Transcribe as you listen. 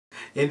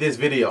In this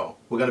video,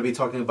 we're going to be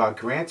talking about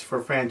grants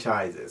for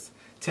franchises,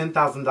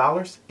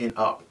 $10,000 and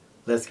up.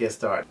 Let's get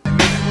started.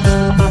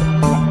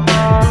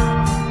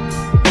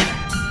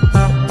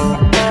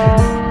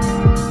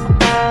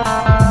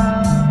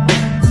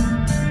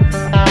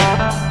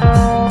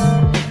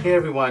 Hey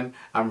everyone,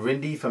 I'm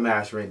Rinde from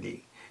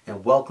AskRinde,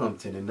 and welcome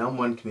to the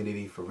 #1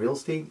 community for real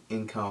estate,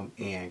 income,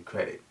 and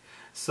credit.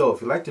 So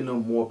if you'd like to know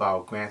more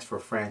about grants for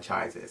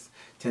franchises,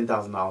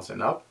 $10,000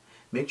 and up,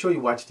 make sure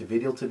you watch the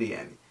video to the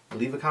end and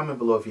leave a comment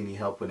below if you need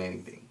help with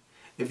anything.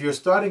 If you're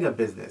starting a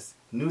business,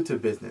 new to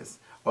business,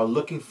 or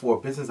looking for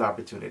a business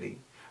opportunity,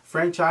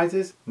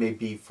 franchises may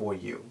be for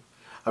you.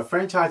 A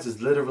franchise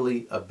is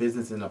literally a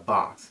business in a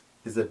box.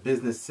 It's a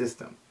business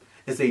system.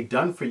 It's a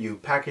done-for-you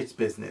packaged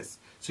business,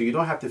 so you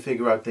don't have to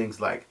figure out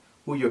things like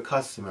who your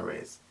customer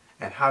is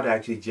and how to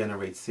actually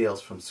generate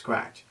sales from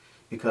scratch,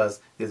 because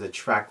there's a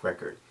track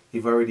record.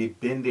 You've already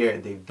been there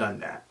and they've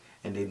done that,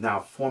 and they've now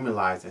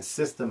formalized and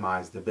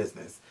systemized the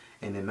business,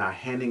 and they're now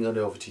handing it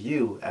over to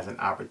you as an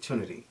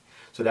opportunity.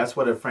 So that's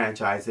what a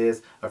franchise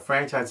is. A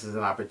franchise is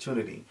an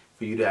opportunity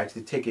for you to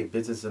actually take a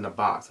business in a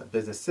box, a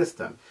business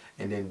system,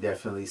 and then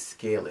definitely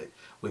scale it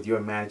with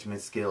your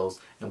management skills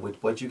and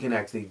with what you can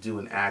actually do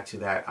and add to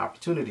that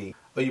opportunity.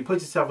 Or you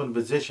put yourself in a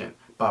position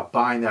by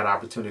buying that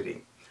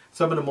opportunity.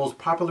 Some of the most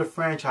popular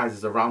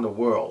franchises around the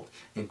world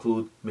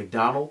include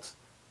McDonald's,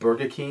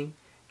 Burger King,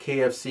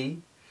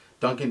 KFC,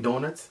 Dunkin'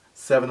 Donuts,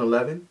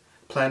 7-Eleven,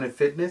 Planet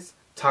Fitness,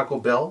 Taco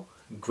Bell,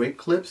 Grape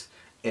Clips,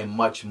 and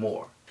much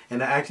more.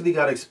 And I actually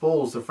got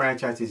exposed to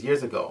franchises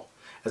years ago,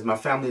 as my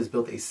family has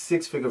built a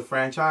 6-figure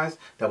franchise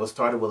that was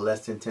started with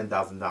less than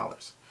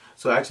 $10,000.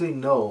 So I actually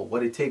know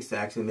what it takes to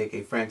actually make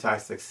a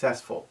franchise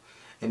successful.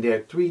 And there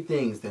are 3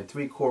 things and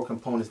 3 core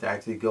components that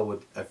actually go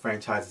with a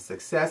franchise's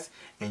success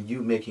and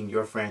you making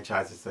your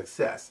franchise a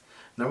success.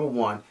 Number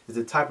 1 is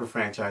the type of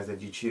franchise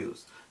that you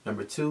choose.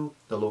 Number 2,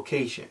 the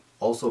location,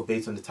 also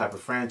based on the type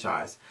of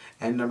franchise.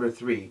 And number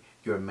 3,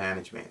 your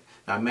management.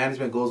 Now,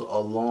 management goes a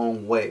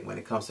long way when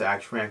it comes to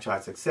actual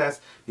franchise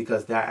success,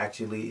 because that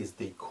actually is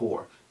the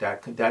core.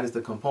 That is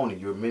the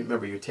component.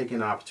 Remember, you're taking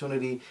an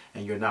opportunity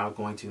and you're now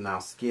going to now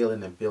scale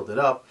it and build it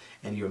up,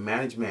 and your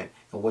management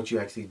and what you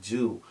actually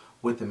do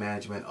with the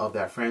management of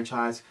that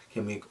franchise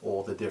can make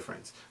all the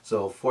difference.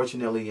 So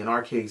fortunately, in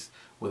our case,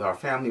 with our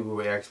family, we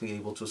were actually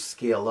able to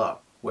scale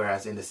up.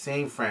 Whereas in the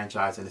same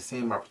franchise and the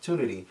same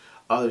opportunity,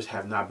 others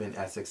have not been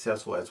as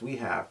successful as we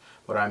have.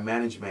 But our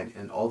management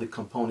and all the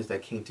components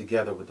that came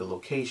together with the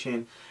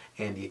location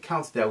and the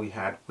accounts that we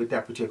had with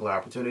that particular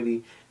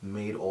opportunity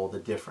made all the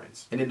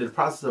difference. And in the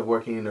process of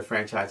working in the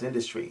franchise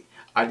industry,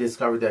 I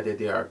discovered that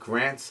there are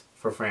grants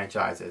for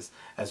franchises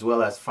as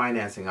well as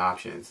financing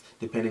options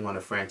depending on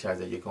the franchise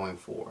that you're going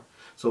for.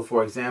 So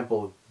for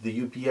example,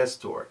 the UPS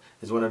store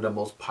is one of the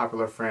most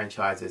popular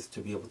franchises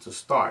to be able to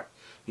start,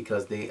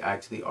 because they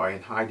actually are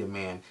in high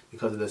demand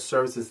because of the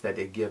services that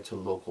they give to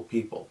local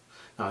people.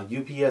 Now,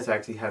 UPS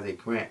actually has a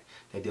grant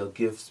that they'll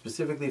give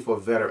specifically for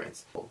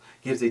veterans. It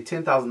gives a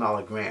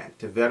 $10,000 grant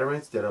to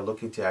veterans that are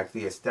looking to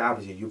actually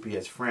establish a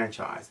UPS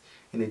franchise,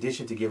 in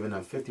addition to giving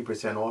them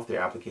 50% off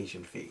their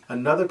application fee.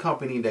 Another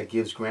company that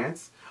gives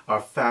grants are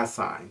Fast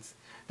Signs,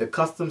 the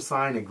custom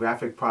sign and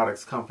graphic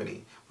products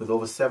company with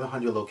over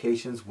 700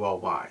 locations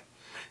worldwide.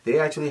 They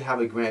actually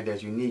have a grant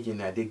that's unique in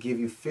that they give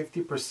you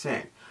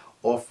 50%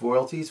 off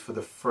royalties for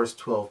the first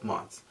 12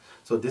 months.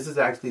 So this is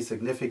actually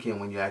significant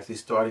when you're actually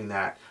starting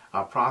that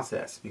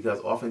process, because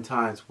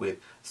oftentimes with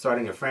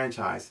starting a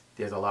franchise,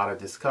 there's a lot of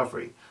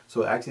discovery.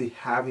 So actually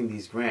having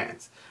these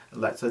grants,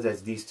 such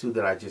as these 2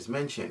 that I just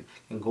mentioned,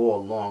 can go a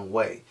long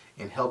way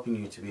in helping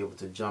you to be able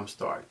to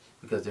jumpstart,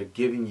 because they're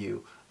giving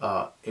you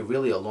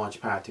really a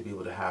launch pad to be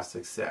able to have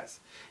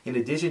success. In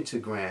addition to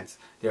grants,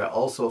 there are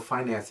also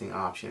financing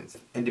options.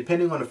 And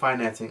depending on the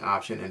financing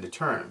option and the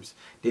terms,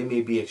 they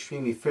may be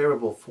extremely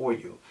favorable for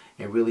you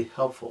and really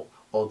helpful.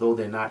 Although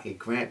they're not a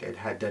grant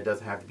that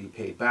doesn't have to be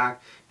paid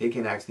back, they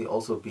can actually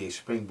also be a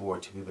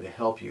springboard to be able to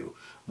help you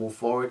move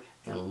forward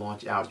and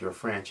launch out your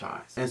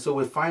franchise. And so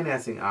with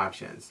financing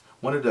options,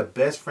 one of the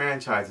best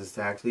franchises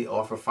to actually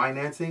offer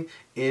financing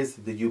is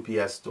the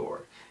UPS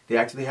store. They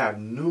actually have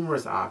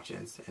numerous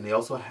options, and they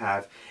also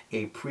have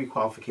a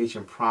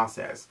pre-qualification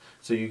process,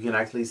 so you can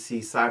actually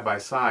see side by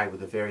side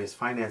with the various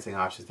financing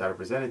options that are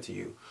presented to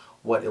you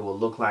what it will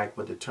look like,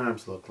 what the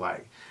terms look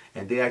like.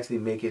 And they actually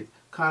make it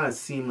kind of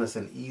seamless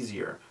and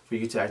easier for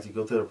you to actually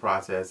go through the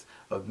process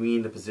of being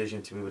in the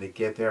position to be able to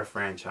get their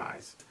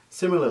franchise.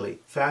 Similarly,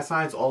 Fast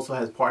Signs also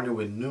has partnered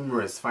with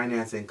numerous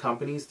financing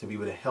companies to be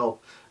able to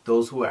help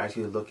those who are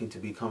actually looking to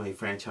become a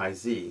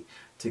franchisee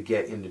to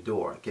get in the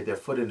door, get their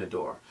foot in the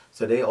door.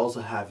 So they also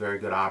have very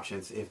good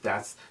options if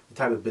that's the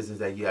type of business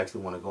that you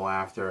actually want to go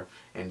after,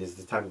 and is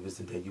the type of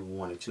business that you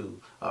wanted to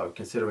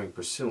considering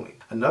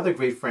pursuing. Another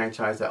great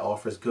franchise that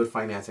offers good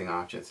financing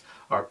options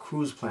are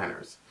Cruise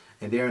Planners,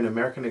 and they're an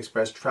American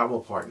Express travel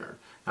partner.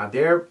 Now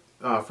their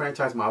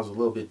franchise model is a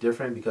little bit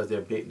different because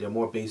they're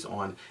more based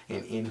on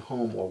an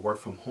in-home or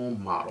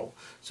work-from-home model.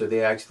 So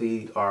they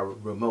actually are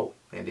remote,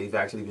 and they've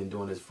actually been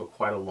doing this for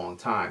quite a long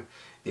time.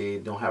 they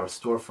don't have a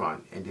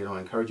storefront and they don't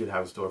encourage you to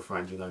have a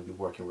storefront, you're going to be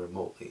working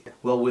remotely.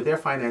 Well, with their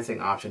financing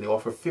option, they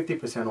offer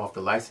 50% off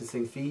the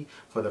licensing fee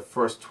for the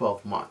first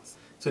 12 months.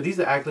 So these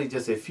are actually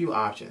just a few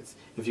options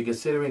if you're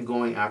considering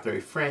going after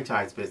a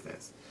franchise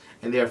business.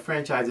 And there are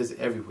franchises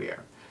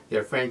everywhere.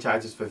 There are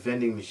franchises for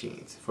vending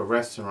machines, for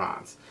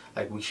restaurants,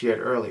 like we shared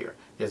earlier.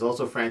 There's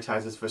also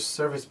franchises for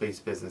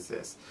service-based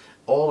businesses.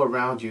 All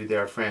around you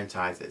there are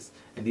franchises,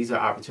 and these are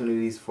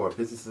opportunities for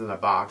businesses in a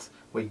box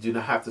where you do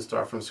not have to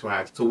start from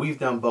scratch. So we've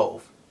done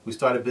both. We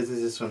started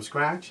businesses from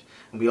scratch,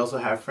 and we also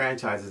have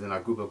franchises in our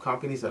group of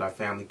companies that our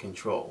family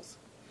controls.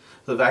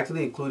 So we've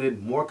actually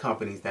included more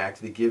companies that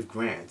actually give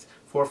grants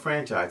for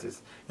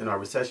franchises in our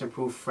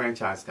recession-proof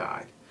franchise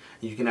guide.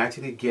 And you can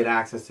actually get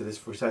access to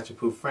this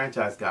recession-proof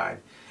franchise guide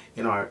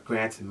in our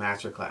grants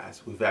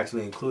masterclass. We've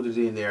actually included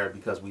it in there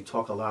because we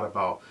talk a lot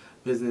about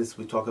business.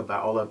 We talk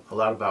about a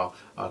lot about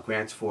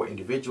grants for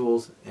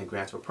individuals and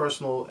grants for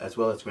personal as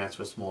well as grants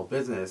for small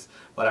business.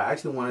 But I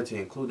actually wanted to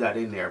include that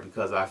in there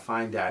because I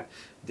find that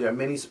there are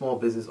many small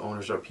business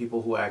owners or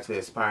people who are actually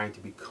aspiring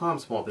to become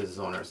small business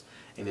owners,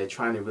 and they're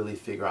trying to really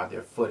figure out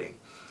their footing.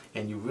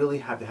 And you really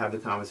have to have the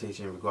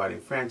conversation regarding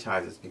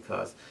franchises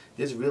because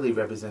this really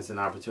represents an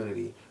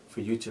opportunity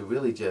for you to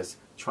really just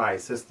try a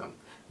system,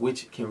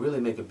 which can really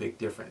make a big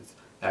difference.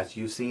 As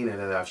you've seen and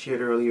as I've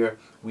shared earlier,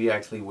 we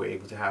actually were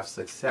able to have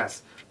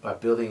success by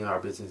building our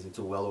business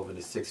into well over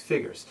the 6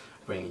 figures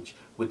range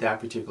with that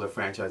particular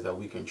franchise that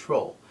we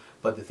control.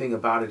 But the thing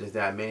about it is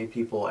that many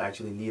people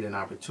actually need an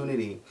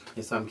opportunity.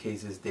 In some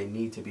cases, they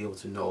need to be able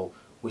to know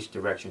which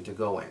direction to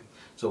go in.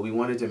 So we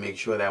wanted to make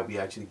sure that we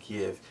actually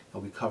give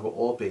and we cover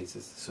all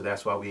bases. So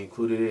that's why we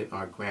included it in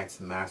our Grants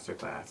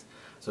Masterclass.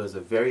 So it's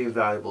a very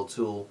invaluable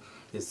tool.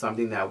 It's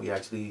something that we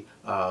actually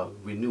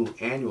renew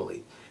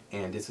annually.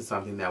 And this is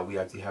something that we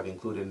actually have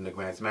included in the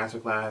Grants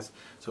Masterclass.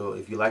 So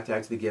if you'd like to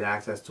actually get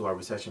access to our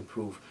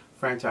recession-proof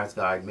franchise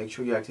guide, make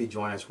sure you actually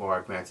join us for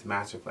our Grants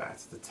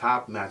Masterclass, the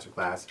top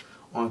masterclass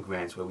on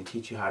grants, where we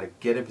teach you how to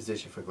get in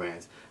position for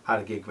grants, how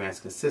to get grants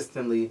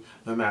consistently,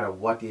 no matter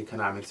what the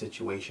economic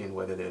situation,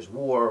 whether there's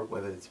war,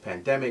 whether it's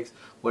pandemics,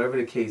 whatever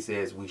the case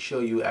is, we show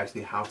you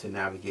actually how to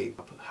navigate,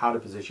 how to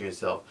position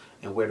yourself,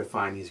 and where to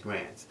find these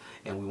grants.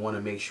 And we want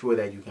to make sure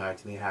that you can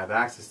actually have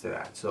access to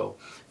that. So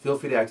feel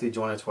free to actually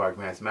join us for our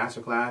Grants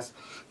Masterclass.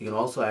 You can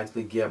also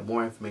actually get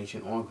more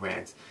information on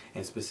grants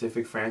and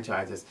specific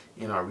franchises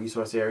in our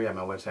resource area at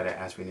my website at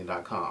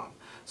AskRinde.com.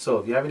 So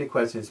if you have any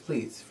questions,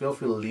 please feel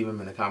free to leave them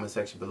in the comment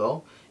section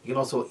below. You can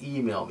also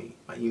email me.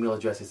 My email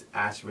address is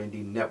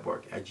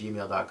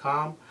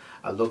AskRindeNetwork@gmail.com.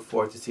 I look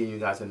forward to seeing you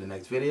guys in the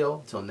next video.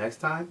 Until next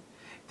time,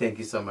 thank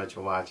you so much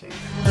for watching.